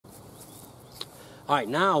Alright,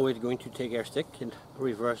 now we're going to take our stick and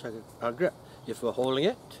reverse our grip. If we're holding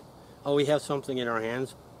it, or we have something in our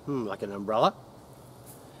hands, like an umbrella,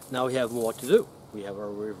 now we have more to do. We have our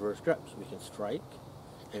reverse grips. We can strike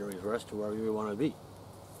and reverse to where we want to be,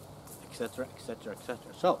 etc., etc., etc.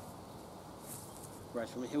 So, right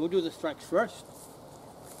from here, we'll do the strikes first.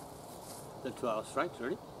 The 12 strikes,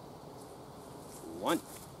 ready? 1,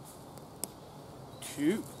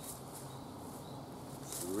 2,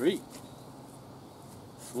 3,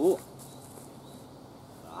 4,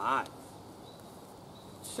 5,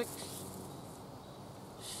 6,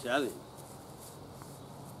 7,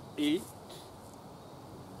 8,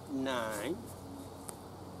 9,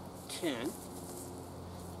 10,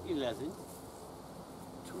 11,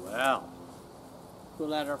 12.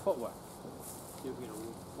 We'll add our footwork. See if we can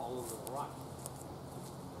fall over the rock.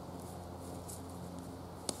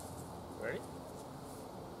 Ready?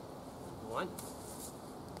 1,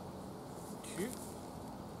 2,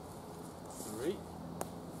 3,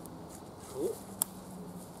 4,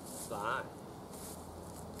 5,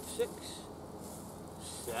 6,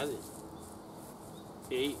 7,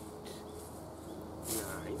 8,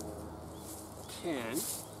 9, 10,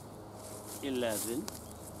 11,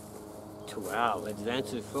 12.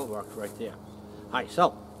 Advanced footwork right there. Alright,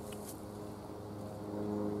 so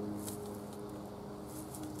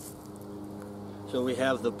we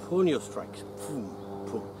have the punyo strikes. Boom,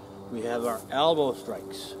 boom. We have our elbow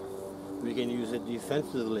strikes. We can use it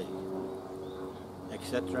defensively,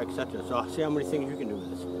 etc., etc. So see how many things you can do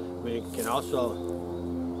with this. We can also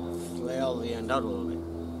flail the end out a little bit.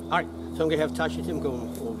 Alright, so I'm going to have Tashitim go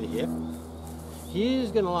over here.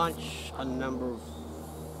 He's going to launch a number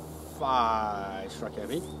 5 strike at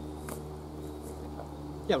me.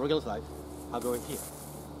 Yeah, regular 5. I'll go in here.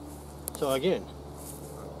 So again,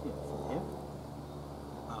 here.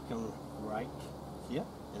 I'll come right here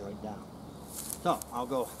and right down. So I'll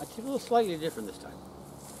go a little slightly different this time.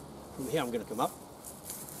 From here I'm going to come up,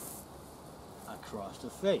 across the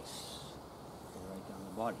face, and right down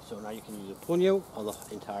the body. So now you can use a punyo on the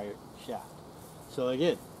entire shaft. So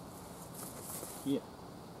again, here,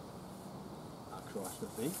 across the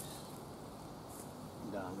face,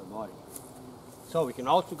 down the body. So we can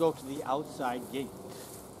also go to the outside gate.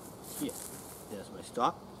 Here, there's my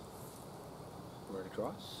stop, right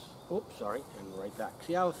across, oops, sorry, and right back.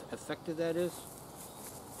 See how effective that is?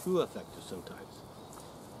 Too effective sometimes.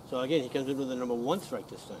 So again, he comes in with the number 1 strike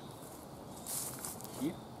this time.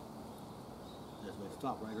 Here, there's my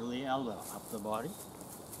stop, right on the elbow, up the body,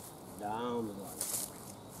 down the body.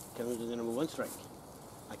 Comes with the number 1 strike.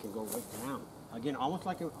 I can go right down. Again, almost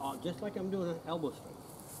like just like I'm doing an elbow strike.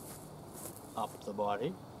 Up the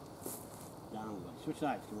body, down the body. Switch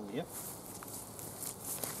sides, come over here.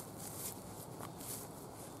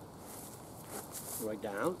 Right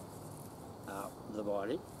down, up the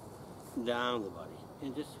body, down the body.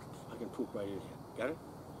 And just, I can poop right in here. Got it?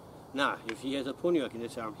 Now, if he has a punyo, I can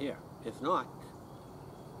disarm here. If not,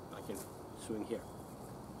 I can swing here.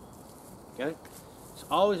 Got it? It's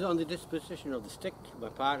always on the disposition of the stick. My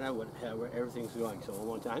partner would have where everything's going. So one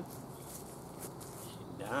more time.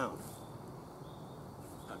 Down.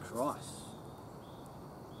 Across.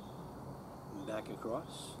 Back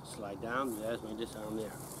across. Slide down. There's my disarm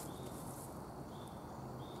there.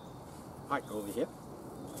 Alright, over here.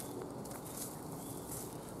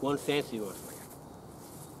 One fancy one for you.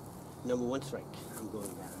 Number 1 strike. I'm going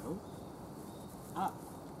down. Up.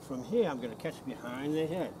 From here, I'm going to catch behind the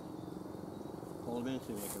head. Hold him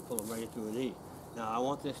into me. I can pull him right into a knee. Now, I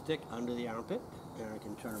want this stick under the armpit, and I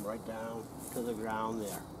can turn him right down to the ground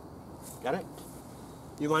there. Got it?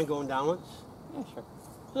 You mind going down once? Yeah, sure.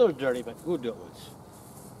 A little dirty, but we'll do it once.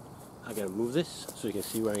 I got to move this so you can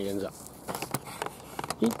see where he ends up.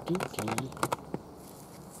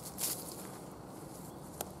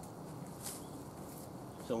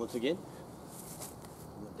 So once again,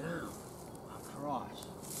 go down, across,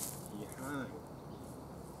 behind,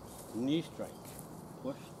 knee strike,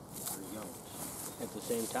 push, there you go. At the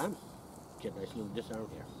same time, get a nice little disarm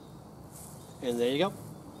here. And there you go.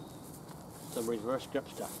 Some reverse grip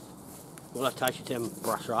stuff. We'll let Tashitim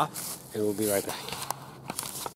brush off, and we'll be right back.